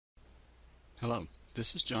Hello,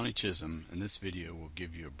 this is Johnny Chisholm, and this video will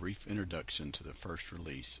give you a brief introduction to the first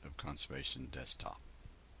release of Conservation Desktop.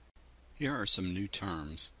 Here are some new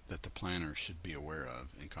terms that the planner should be aware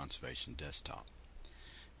of in Conservation Desktop.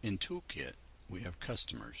 In Toolkit, we have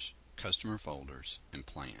customers, customer folders, and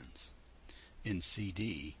plans. In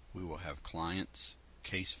CD, we will have clients,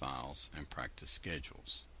 case files, and practice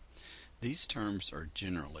schedules. These terms are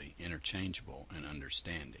generally interchangeable in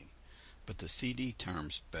understanding, but the CD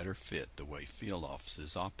terms better fit the way field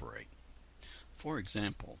offices operate. For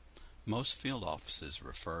example, most field offices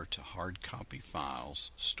refer to hard copy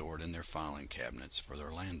files stored in their filing cabinets for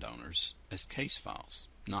their landowners as case files,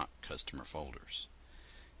 not customer folders.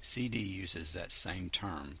 CD uses that same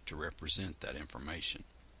term to represent that information.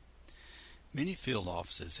 Many field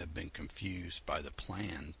offices have been confused by the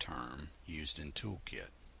plan term used in Toolkit.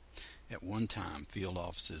 At one time, field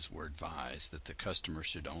offices were advised that the customer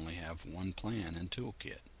should only have one plan in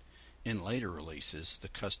Toolkit. In later releases, the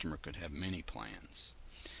customer could have many plans.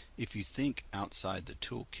 If you think outside the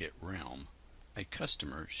Toolkit realm, a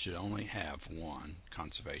customer should only have one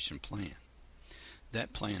conservation plan.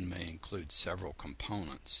 That plan may include several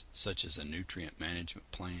components, such as a nutrient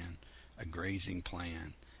management plan, a grazing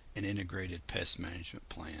plan, an integrated pest management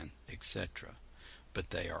plan, etc., but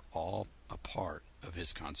they are all a part of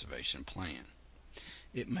his conservation plan.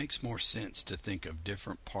 It makes more sense to think of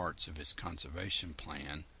different parts of his conservation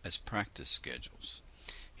plan as practice schedules.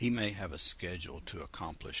 He may have a schedule to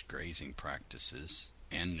accomplish grazing practices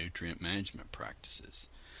and nutrient management practices,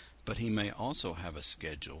 but he may also have a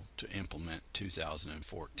schedule to implement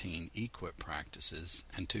 2014 EQIP practices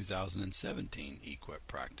and 2017 EQIP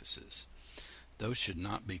practices. Those should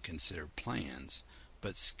not be considered plans,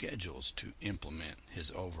 but schedules to implement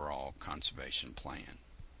his overall conservation plan.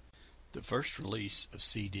 The first release of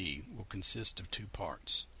CD will consist of two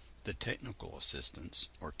parts, the Technical Assistance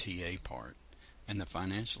or TA part and the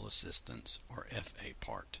Financial Assistance or FA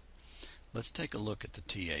part. Let's take a look at the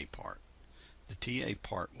TA part. The TA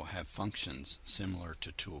part will have functions similar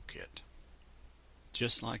to Toolkit.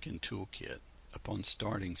 Just like in Toolkit, upon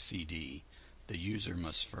starting CD, the user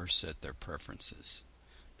must first set their preferences.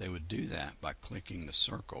 They would do that by clicking the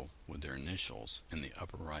circle with their initials in the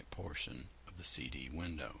upper right portion of the CD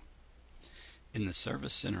window. In the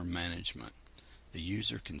Service Center Management, the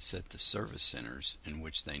user can set the service centers in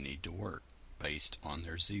which they need to work based on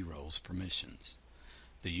their Z-Roles permissions.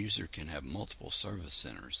 The user can have multiple service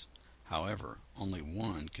centers, however, only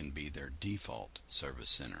one can be their default service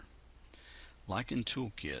center. Like in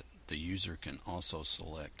Toolkit, the user can also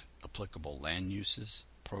select applicable land uses,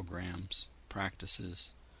 programs,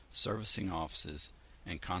 practices, servicing offices,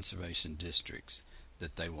 and conservation districts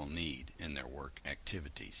that they will need in their work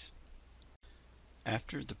activities.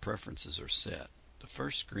 After the preferences are set, the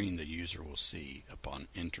first screen the user will see upon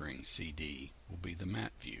entering CD will be the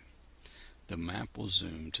map view. The map will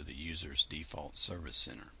zoom to the user's default service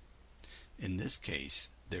center. In this case,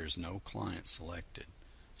 there is no client selected,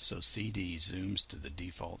 so CD zooms to the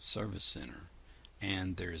default service center,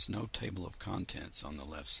 and there is no table of contents on the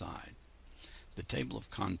left side. The table of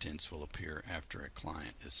contents will appear after a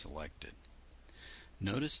client is selected.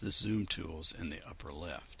 Notice the zoom tools in the upper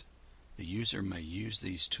left. The user may use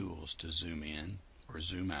these tools to zoom in or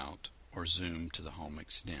zoom out or zoom to the home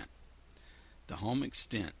extent. The home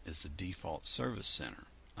extent is the default service center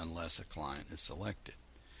unless a client is selected.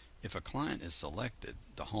 If a client is selected,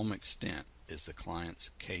 the home extent is the client's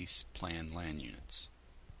case plan land units.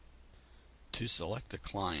 To select the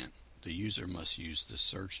client, the user must use the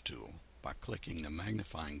search tool by clicking the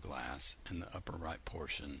magnifying glass in the upper right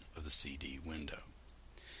portion of the CD window.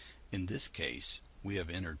 In this case, we have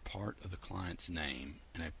entered part of the client's name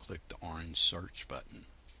and have clicked the orange search button.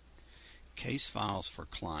 Case files for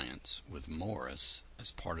clients with Morris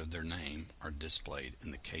as part of their name are displayed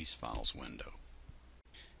in the Case Files window.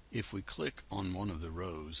 If we click on one of the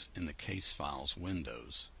rows in the Case Files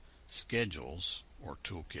windows, schedules or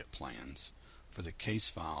Toolkit plans for the case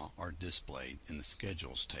file are displayed in the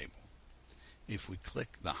Schedules table. If we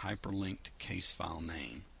click the hyperlinked case file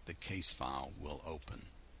name, the case file will open.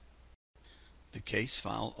 The case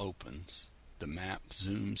file opens, the map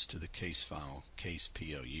zooms to the case file case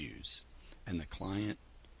POUs, and the client,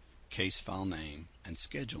 case file name, and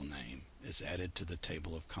schedule name is added to the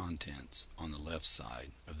table of contents on the left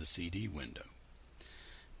side of the CD window.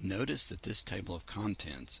 Notice that this table of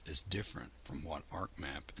contents is different from what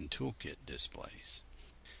ArcMap and Toolkit displays.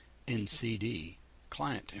 In CD,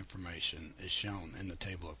 client information is shown in the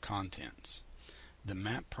table of contents. The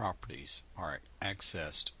map properties are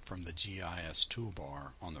accessed from the GIS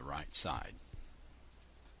toolbar on the right side.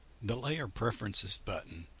 The Layer Preferences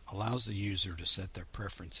button allows the user to set their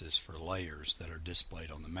preferences for layers that are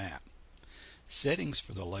displayed on the map. Settings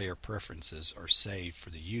for the layer preferences are saved for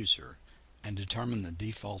the user and determine the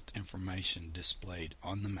default information displayed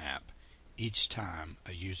on the map each time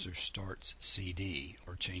a user starts CD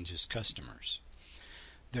or changes customers.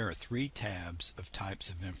 There are 3 tabs of types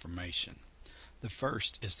of information. The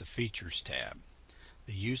first is the Features tab.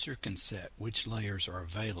 The user can set which layers are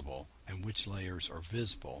available and which layers are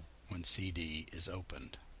visible when CD is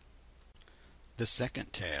opened. The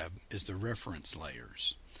second tab is the Reference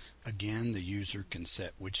layers. Again, the user can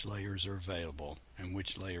set which layers are available and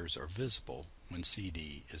which layers are visible when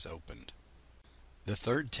CD is opened. The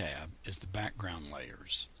third tab is the Background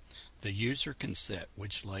layers. The user can set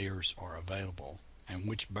which layers are available and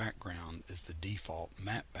which background is the default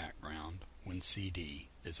map background when CD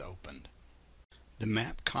is opened. The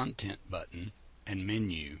Map Content button and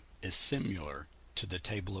menu is similar to the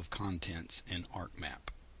Table of Contents in ArcMap.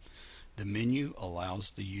 The menu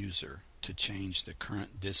allows the user to change the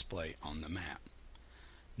current display on the map.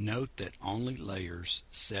 Note that only layers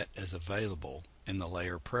set as available in the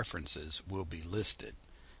layer preferences will be listed,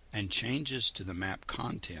 and changes to the map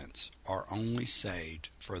contents are only saved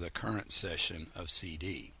for the current session of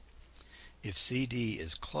CD. If CD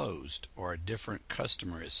is closed or a different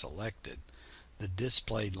customer is selected, the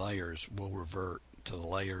displayed layers will revert to the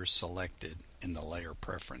layers selected in the layer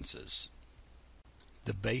preferences.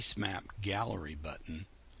 The Base Map Gallery button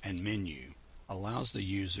and menu allows the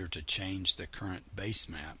user to change the current base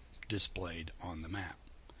map displayed on the map.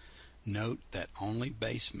 Note that only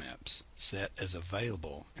base maps set as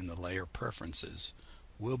available in the layer preferences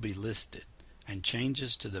will be listed, and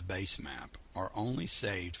changes to the base map are only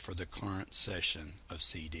saved for the current session of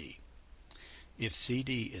CD. If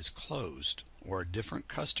CD is closed or a different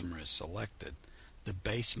customer is selected, the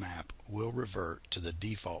base map will revert to the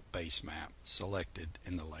default base map selected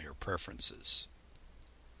in the layer preferences.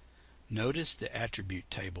 Notice the attribute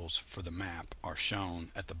tables for the map are shown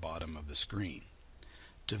at the bottom of the screen.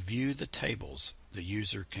 To view the tables, the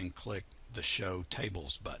user can click the Show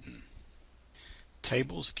Tables button.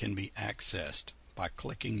 Tables can be accessed by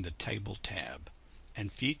clicking the Table tab,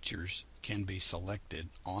 and features can be selected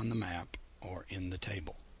on the map or in the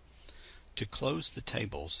table. To close the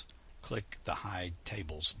tables, click the Hide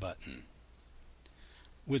Tables button.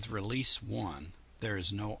 With Release 1, there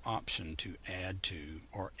is no option to add to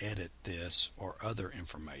or edit this or other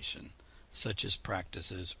information, such as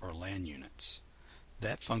practices or land units.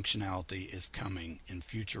 That functionality is coming in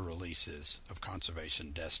future releases of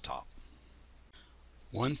Conservation Desktop.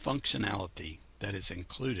 One functionality that is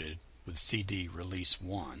included with CD Release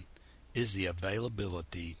 1 is the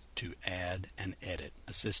availability to add and edit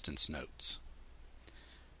assistance notes.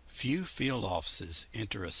 Few field offices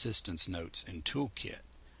enter assistance notes in Toolkit,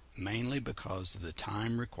 mainly because of the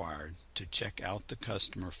time required to check out the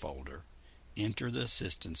customer folder, enter the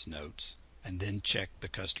assistance notes, and then check the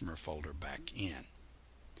customer folder back in.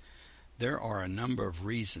 There are a number of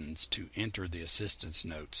reasons to enter the assistance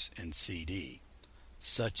notes in CD,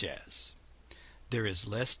 such as there is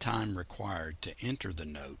less time required to enter the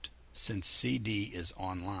note since CD is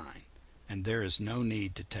online, and there is no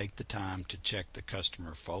need to take the time to check the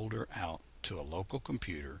customer folder out to a local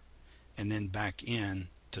computer and then back in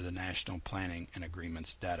to the National Planning and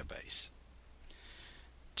Agreements database.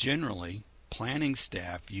 Generally, planning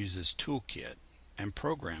staff uses Toolkit and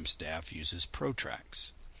program staff uses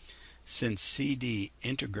ProTracks. Since CD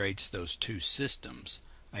integrates those two systems,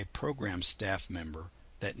 a program staff member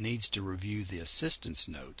that needs to review the assistance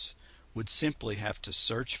notes would simply have to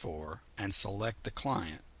search for and select the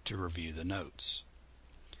client to review the notes.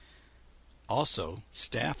 Also,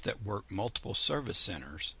 staff that work multiple service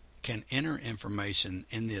centers can enter information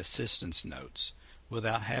in the assistance notes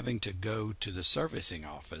without having to go to the servicing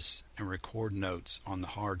office and record notes on the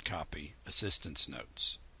hard copy assistance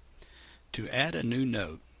notes. To add a new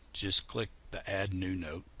note, just click the Add New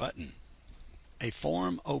Note button. A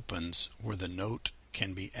form opens where the note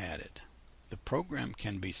can be added. The program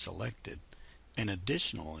can be selected, and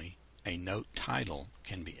additionally, a note title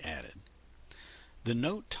can be added. The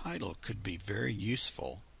note title could be very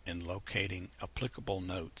useful in locating applicable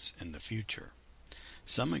notes in the future.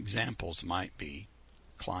 Some examples might be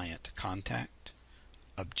client contact,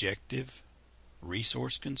 objective,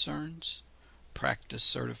 resource concerns, practice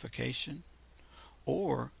certification,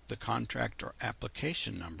 or the contract or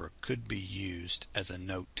application number could be used as a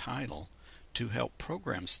note title to help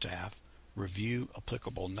program staff review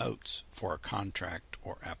applicable notes for a contract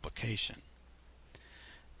or application.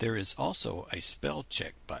 There is also a spell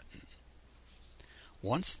check button.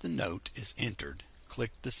 Once the note is entered,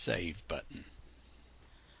 click the Save button.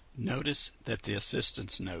 Notice that the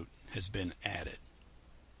assistance note has been added.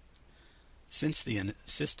 Since the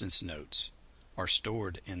assistance notes are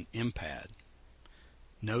stored in MPAD,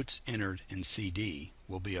 notes entered in CD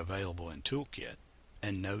will be available in Toolkit,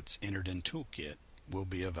 and notes entered in Toolkit will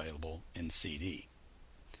be available in CD.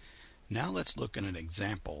 Now let's look at an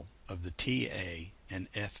example of the TA and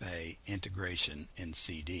FA integration in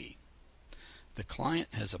CD. The client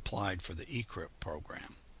has applied for the eCrypt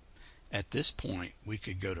program. At this point, we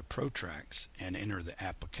could go to Protrax and enter the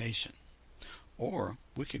application, or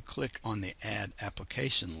we could click on the Add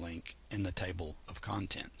Application link in the table of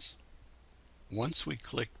contents. Once we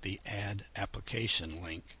click the Add Application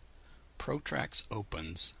link, Protrax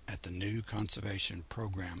opens at the new Conservation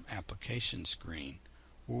Program application screen,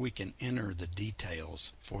 where we can enter the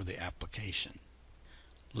details for the application.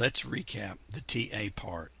 Let's recap the TA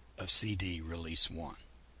part of CD Release 1.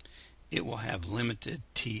 It will have limited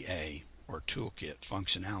TA or toolkit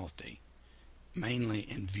functionality, mainly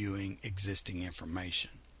in viewing existing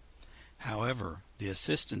information. However, the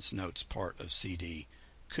assistance notes part of CD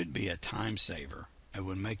could be a time saver and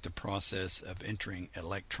would make the process of entering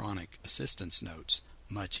electronic assistance notes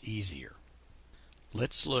much easier.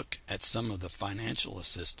 Let's look at some of the financial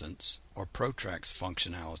assistance or Protrax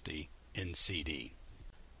functionality in CD.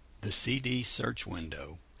 The CD search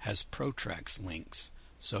window has Protrax links,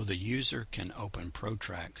 so the user can open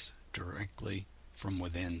Protrax directly from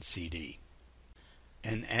within CD.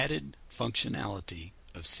 An added functionality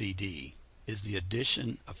of CD is the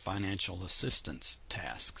addition of financial assistance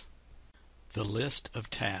tasks. The list of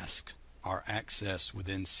tasks are accessed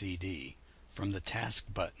within CD from the Task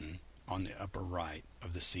button on the upper right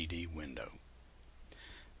of the CD window.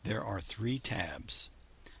 There are 3 tabs: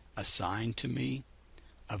 Assigned to Me,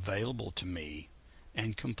 Available to Me,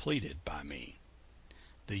 and Completed by Me.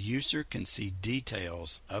 The user can see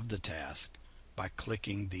details of the task by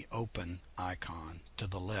clicking the Open icon to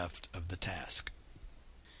the left of the task.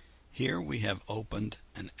 Here we have opened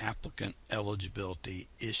an Applicant Eligibility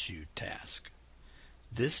Issue task.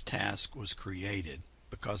 This task was created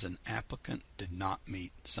because an applicant did not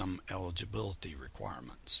meet some eligibility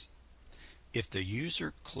requirements. If the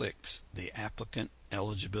user clicks the Applicant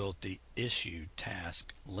Eligibility Issue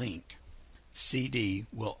task link, CD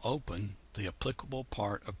will open the applicable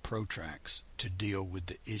part of Protrax to deal with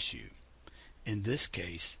the issue. In this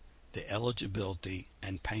case, the Eligibility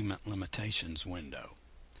and Payment Limitations window.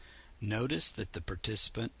 Notice that the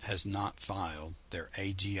participant has not filed their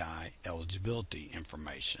AGI eligibility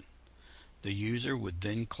information. The user would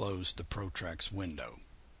then close the Protrax window.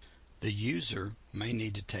 The user may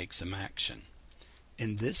need to take some action.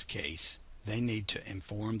 In this case, they need to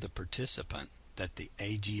inform the participant that the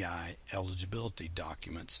AGI eligibility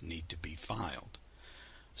documents need to be filed.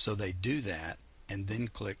 So they do that and then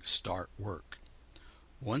click Start Work.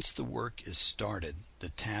 Once the work is started, the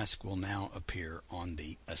task will now appear on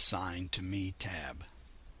the Assigned to Me tab.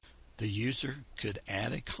 The user could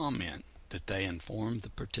add a comment that they informed the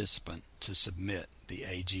participant to submit the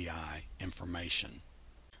AGI information.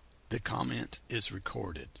 The comment is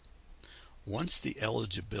recorded. Once the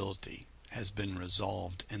eligibility has been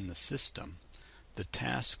resolved in the system, the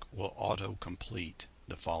task will auto-complete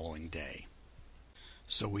the following day.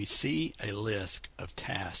 So we see a list of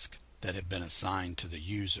tasks that have been assigned to the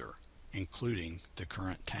user, including the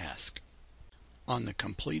current task. On the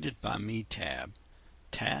Completed by Me tab,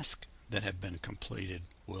 tasks that have been completed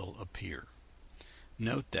will appear.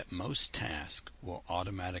 Note that most tasks will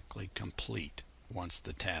automatically complete once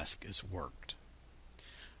the task is worked.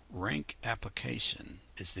 Rank Application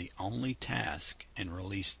is the only task in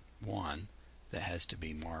Release 1 that has to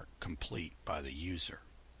be marked complete by the user.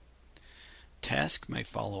 Task may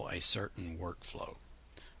follow a certain workflow.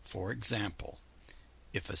 For example,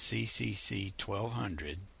 if a CCC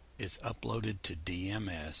 1200 is uploaded to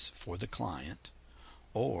DMS for the client,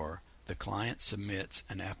 or the client submits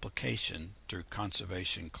an application through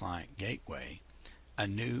Conservation Client Gateway, a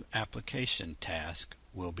new application task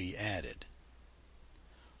will be added.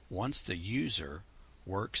 Once the user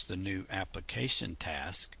works the new application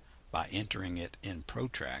task by entering it in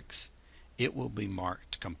Protrax, it will be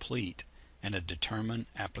marked complete and a Determine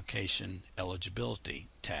Application Eligibility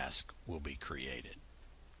task will be created.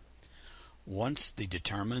 Once the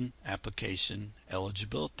Determine Application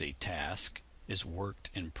Eligibility task is worked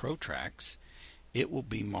in Protrax, it will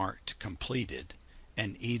be marked completed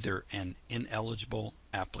and either an ineligible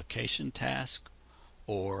application task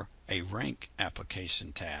or a rank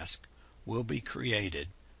application task will be created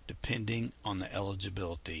depending on the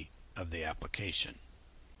eligibility of the application.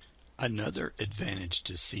 Another advantage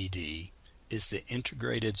to CD is the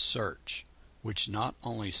integrated search which not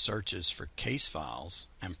only searches for case files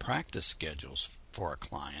and practice schedules for a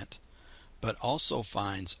client, but also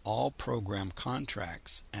finds all program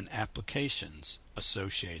contracts and applications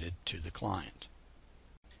associated to the client.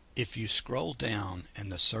 If you scroll down in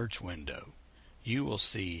the search window, you will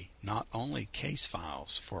see not only case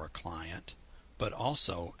files for a client, but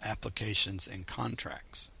also applications and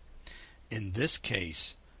contracts. In this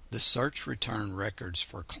case, the search returned records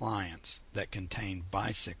for clients that contain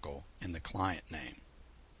bicycle in the client name.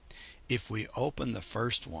 If we open the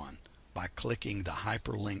first one by clicking the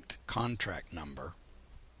hyperlinked contract number,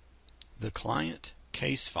 the client,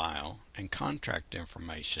 case file, and contract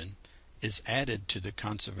information is added to the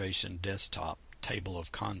Conservation Desktop table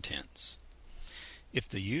of contents. If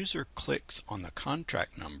the user clicks on the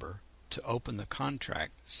contract number to open the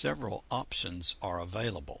contract, several options are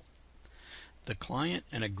available. The Client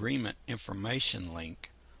and Agreement Information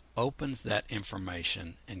link opens that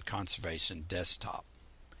information in Conservation Desktop.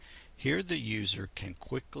 Here the user can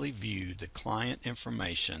quickly view the client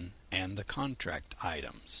information and the contract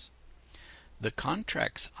items. The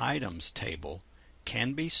Contracts Items table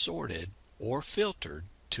can be sorted or filtered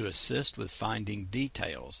to assist with finding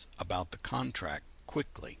details about the contract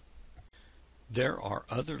quickly. There are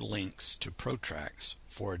other links to Protrax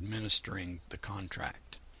for administering the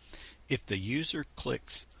contract. If the user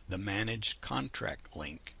clicks the Manage Contract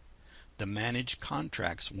link, the Manage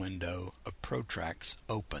Contracts window of Protrax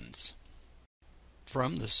opens.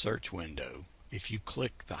 From the search window, if you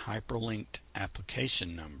click the hyperlinked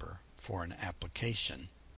application number for an application,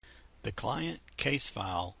 the client, case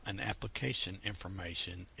file, and application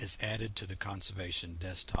information is added to the Conservation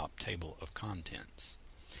Desktop table of contents.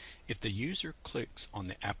 If the user clicks on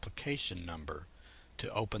the application number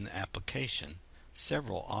to open the application,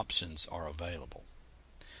 several options are available.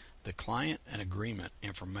 The Client and Agreement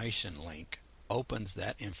Information link opens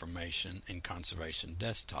that information in Conservation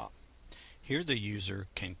Desktop. Here the user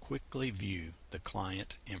can quickly view the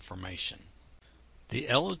client information. The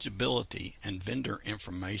Eligibility and Vendor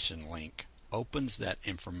Information link opens that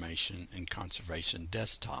information in Conservation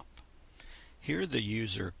Desktop. Here the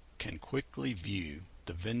user can quickly view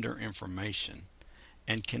the vendor information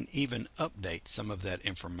and can even update some of that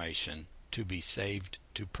information to be saved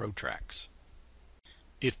to Protrax.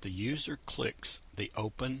 If the user clicks the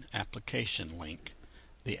Open Application link,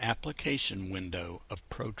 the application window of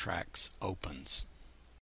Protrax opens.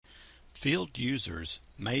 Field users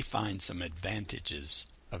may find some advantages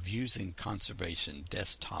of using Conservation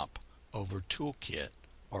Desktop over Toolkit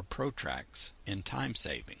or Protrax in time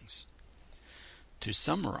savings. To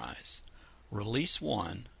summarize, Release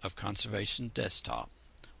 1 of Conservation Desktop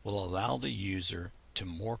will allow the user to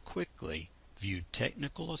more quickly view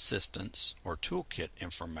technical assistance or toolkit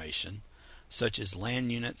information such as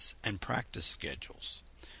land units and practice schedules,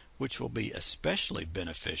 which will be especially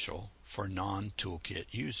beneficial for non-toolkit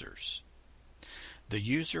users. The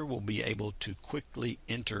user will be able to quickly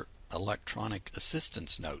enter electronic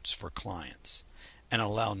assistance notes for clients and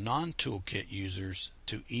allow non-toolkit users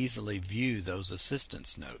to easily view those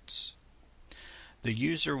assistance notes. The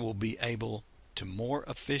user will be able to more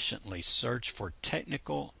efficiently search for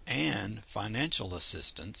technical and financial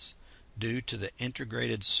assistance due to the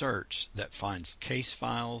integrated search that finds case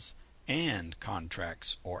files and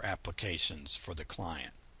contracts or applications for the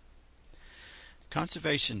client.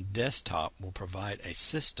 Conservation Desktop will provide a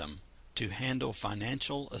system to handle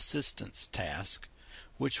financial assistance tasks,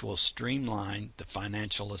 which will streamline the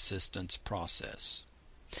financial assistance process.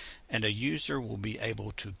 And a user will be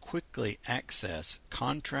able to quickly access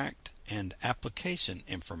contract and application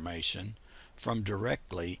information from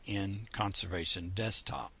directly in Conservation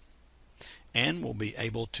Desktop, and will be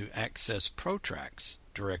able to access Protrax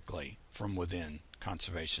directly from within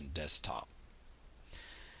Conservation Desktop.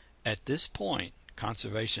 At this point,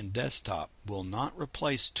 Conservation Desktop will not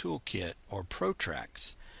replace Toolkit or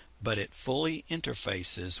Protrax, but it fully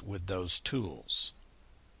interfaces with those tools.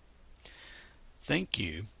 Thank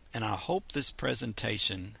you, and I hope this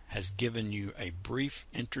presentation has given you a brief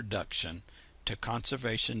introduction to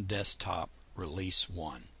Conservation Desktop Release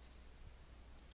 1.